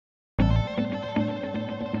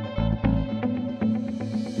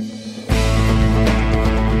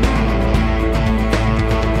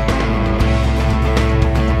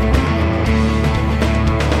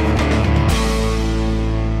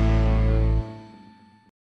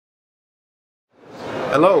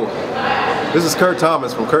Hello, this is Curt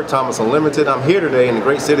Thomas from Curt Thomas Unlimited. I'm here today in the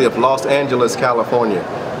great city of Los Angeles, California.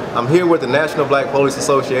 I'm here with the National Black Police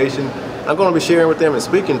Association. I'm going to be sharing with them and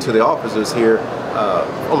speaking to the officers here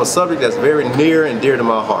on a subject that's very near and dear to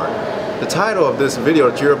my heart. The title of this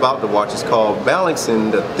video that you're about to watch is called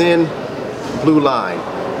Balancing the Thin Blue Line.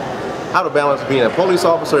 How to balance being a police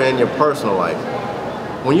officer and your personal life.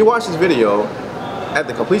 When you watch this video, at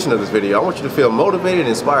the completion of this video, I want you to feel motivated and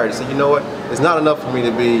inspired to say, you know what, it's not enough for me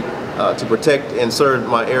to be to protect and serve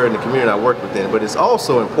my area in the community I work within, but it's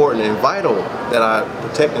also important and vital that I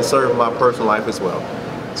protect and serve my personal life as well.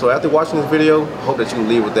 So after watching this video, I hope that you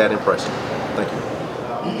leave with that impression. Thank you.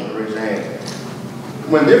 Raise your hand.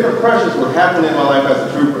 When different pressures were happening in my life as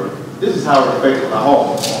a trooper, this is how it affected my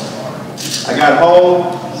home. I got home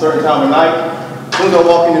a certain time of night. As soon as I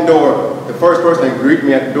walk in the door, the first person that greet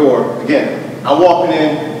me at the door, again, I'm walking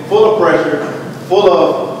in full of pressure, full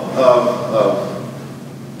of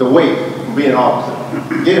the weight of being an officer.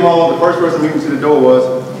 Get home, the first person meeting me to the door was,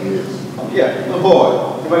 yeah, little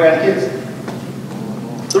boy. Anybody got any kids?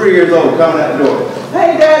 3 years old, coming out the door.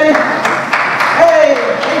 Hey, Daddy. Hey,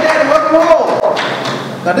 Daddy, welcome home.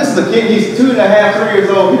 Now, this is a kid, he's 2.5, 3 years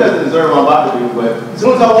old. He doesn't deserve what I'm about to do, but as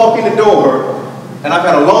soon as I walk in the door, and I've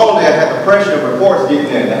had a long day, I had the pressure of reports getting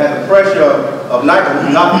in. I had the pressure of not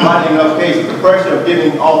finding enough cases, the pressure of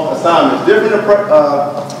getting off assignments, different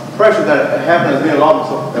pressure that happened as being an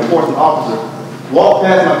officer, an enforcement officer. Walk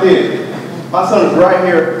past my kid. My son is right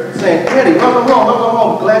here saying, Daddy, welcome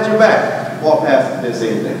home, glad you're back. Walk past, didn't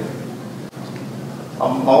say anything.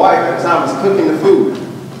 My wife at the time was cooking the food.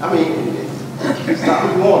 I mean, it's not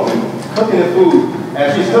what you want to. Cooking the food.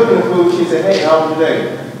 As she's cooking the food, she said, hey, how was your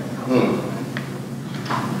day?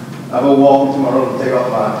 I go walk into my room and take off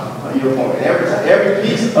my uniform. And every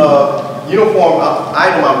piece of uniform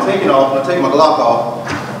item I'm taking off, when I take my Glock off,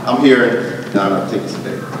 I'm here, no, I'm not taking this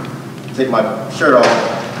today. Take my shirt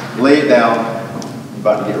off, lay it down, I'm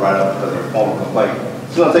about to get right up because of a formal complaint.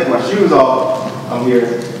 As soon as I take my shoes off, I'm here.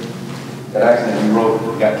 That accident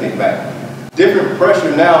got kicked back. Different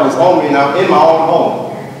pressure now is on me and I'm in my own home.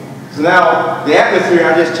 So now, the atmosphere,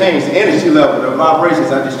 I just changed, the energy level, the vibrations,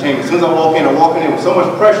 I just changed. As soon as I walk in with so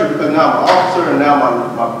much pressure because now I'm an officer and now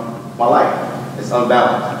my life is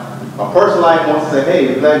unbalanced. My personal life wants to say,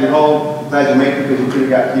 hey, glad you're home, glad you made it because you could have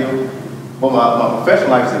got killed. But my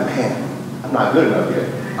professional life says, man, I'm not good enough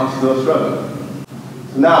yet. I'm still struggling.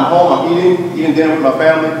 So now I'm home, I'm eating dinner with my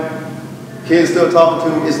family. Kids still talking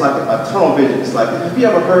to me. It's like a tunnel vision. It's like, have you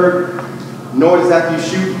ever heard noise after you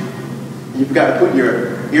shoot? You forgot to put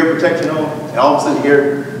your ear protection on, and all of a sudden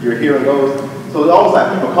your hearing goes. So it's almost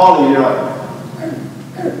like people calling you, you're like,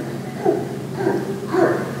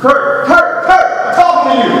 Curt, I'm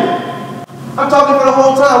talking to you. I'm talking for the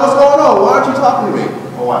whole time. What's going on? Why aren't you talking to me?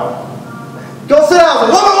 Oh, why? Go sit down.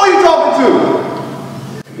 What are you talking to?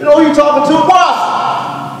 You know who you're talking to? Boss.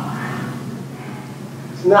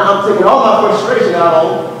 So now I'm taking all my frustration out on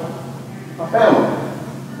my family.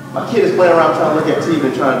 My kid is playing around trying to look at TV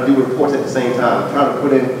and trying to do reports at the same time. I'm trying to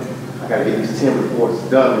put in, I gotta get these 10 reports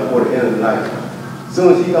done before the end of the night. As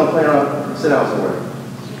soon as he's done playing around, sit down somewhere.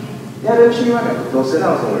 Yeah, then she right there. Go sit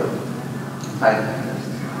down somewhere.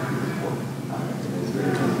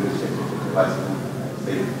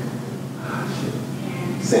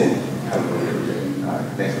 Send. Alright,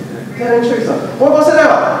 thanks. Yeah, let me show you something. Boy, go sit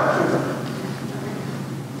down.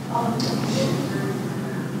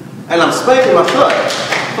 And I'm spanking my son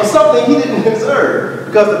for something he didn't deserve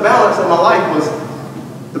because the balance of my life was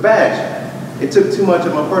the badge. It took too much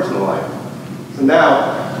of my personal life. So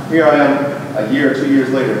now, here I am a year or 2 years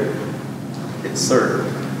later, it's served.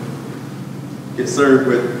 It's served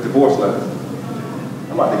with divorce letters.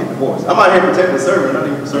 I'm about to get divorced. I'm out here protecting the servant, not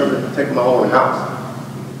even serving, protecting my own house.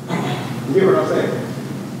 You hear what I'm saying?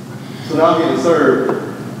 So now I'm getting served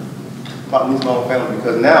about losing my own family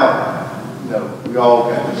because now, you know, we all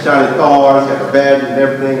got the shiny cars, got the badges and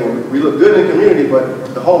everything, and we look good in the community,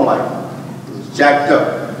 but the home life is jacked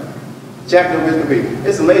up. Jacked up with me.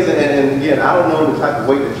 It's amazing, and again, I don't know the type of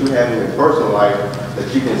weight that you have in your personal life that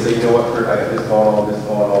you can say, you know what, Curt, I got this going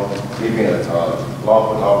on, me being a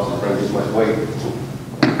law enforcement officer brings this much weight.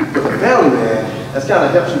 But the family, man, that's kind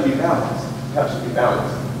of helps you be balanced.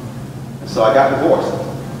 And so I got divorced.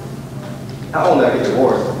 Not only did I get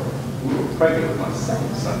divorced, we were pregnant with my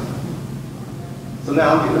second son. So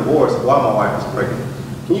now I'm getting divorced while my wife is pregnant.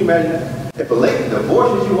 Can you imagine that? If a lady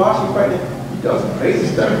divorces you while she's pregnant, you done some crazy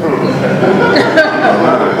stuff. You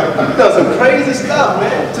done some crazy stuff,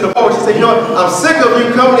 man. To the point where she said, you know what, I'm sick of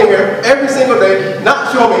you coming in here every single day,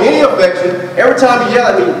 not showing me any affection. Every time you yell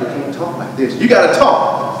at me, you can't talk like this. You gotta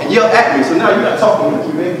talk and yell at me. So now you're not talking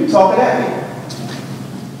to me, you talking at me.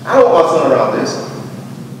 I don't want my son around this.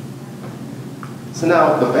 So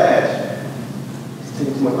now the badge is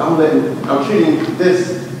taking too much. I'm treating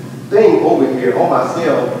this thing over here on my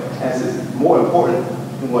scale as is more important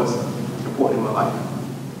than what's important in my life.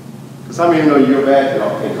 Because some of you know your badge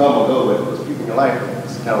can come or go, but those people in your life,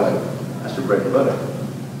 it's kind of like, that's your bread and butter.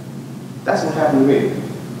 That's what happened to me.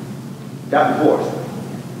 Got divorced.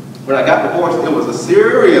 When I got divorced, it was a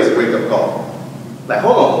serious wake-up call. Like,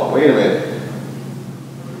 hold on, wait a minute.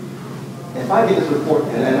 If I get this report,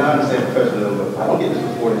 and I understand professionalism, but if I don't get this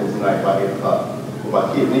report in tonight, if I get what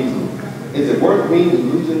my kid needs me, is it worth me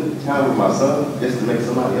losing time with my son just to make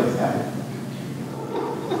somebody else happy?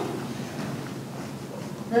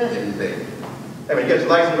 What do you think? Hey, man, you got your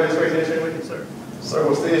license, registration, insurance with you, sir? Sir,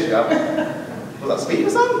 what's the issue? Was I speeding or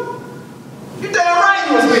something? You damn right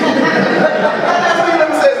you was speeding. That's what you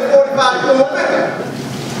never said 45 km/h.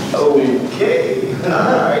 Okay,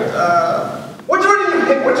 all right. What you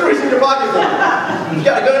reaching in your pocket for? You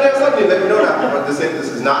got a gun there or something? Let me know now. But this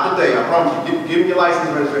is not the day. I promise you. Give me your license,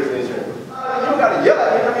 registration, insurance. You don't got to yell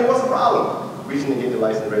at me. I mean, what's the problem? Reaching to get your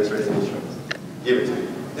license, registration, insurance. Give it to me.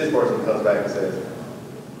 This person comes back and says,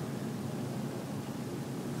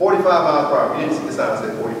 45 miles per hour. You didn't see the sign that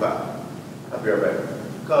said 45. I'll be right back.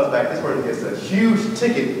 Comes back. This person gets a huge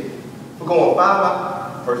ticket for going 5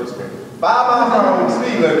 miles. First experience. 5 miles per hour with the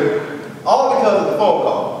speed limit, all because of the phone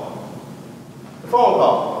call. Phone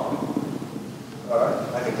call. All right,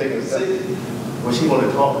 I can take it a second. Well, she wanted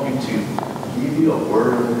to talk you to give you a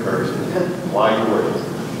word of encouragement while you're working.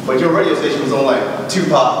 But your radio station was on like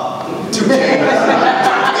Tupac, 2 Chainz.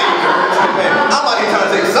 I'm out here trying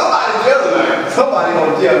to take somebody to jail tonight. Somebody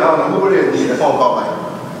on jail. I don't know who it is. Need a phone call like,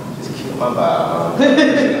 just kill my vibe.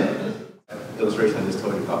 Illustration I just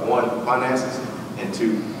told you about 1, finances, and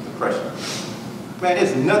 2, depression. Man,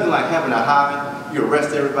 it's nothing like having a high. You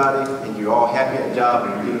arrest everybody, and you're all happy at the job,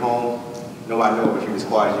 and you get home, nobody knows, but you're as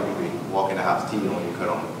quiet as you can be. Walk in the house, TV on, you cut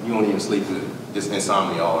on. You don't even sleep good. Just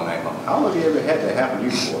insomnia all night long. How long have you ever had that happen to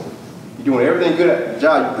you before? You're doing everything good at the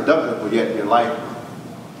job, you're productive, but yet your life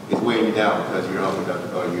is weighing you down because you're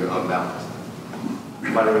unproductive or you're unbalanced.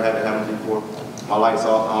 Anybody ever had that happen to you before? My lights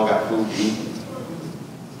off, I don't got food to eat,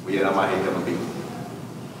 but yet I might hate other people.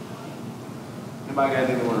 Anybody got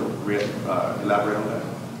anything you want to elaborate on that?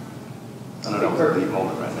 I know that was a deep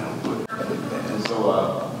moment right now. And so,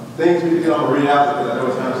 things we can do, I'm going to read out because I know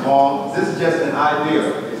it's kind of small. This is just an idea.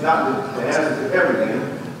 It's not the answer to everything,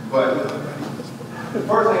 but the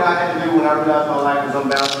first thing I had to do when I realized my life was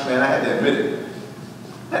unbalanced, man, I had to admit it.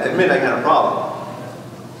 I had to admit I got a problem.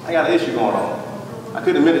 I got an issue going on. I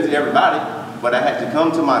couldn't admit it to everybody, but I had to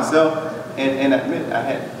come to myself and admit I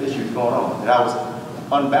had issues going on, that I was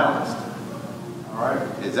unbalanced. All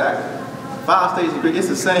right? Exactly. 5 stages of grief, it's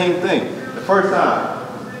the same thing. The first time,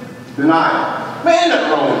 denial. Man, nothing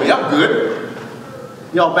wrong with me, I'm good.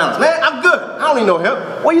 Y'all balance. Man, I'm good. I don't need no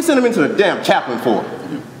help. What you send them into the damn chaplain for?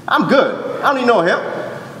 I'm good. I don't need no help.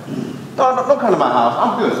 Don't come to my house,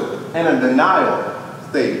 I'm good. And a denial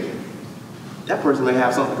stage. That person may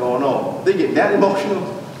have something going on. They get that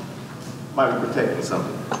emotional, might be protecting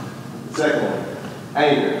something. Second one,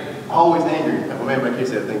 anger. Always angry. Like my man back here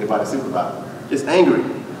said, think about a supervisor. Just angry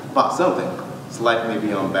about something. It's likely to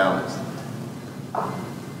be unbalanced.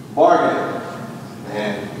 Bargaining.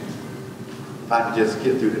 And if I could just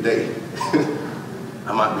get through the day,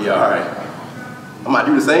 I might be all right. I might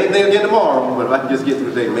do the same thing again tomorrow, but if I can just get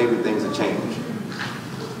through the day, maybe things will change.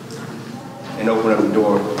 And open up the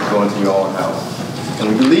door to go into your own house. And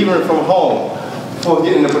when you're leaving from home, before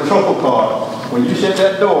getting the patrol car, when you shut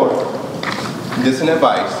that door, just an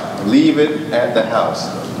advice, leave it at the house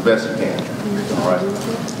the best you can. All right.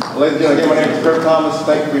 Ladies and gentlemen, again, my name is Curt Thomas.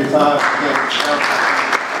 Thank you for your time.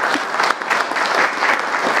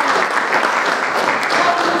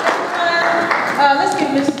 Let's give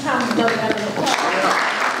Mr. Thomas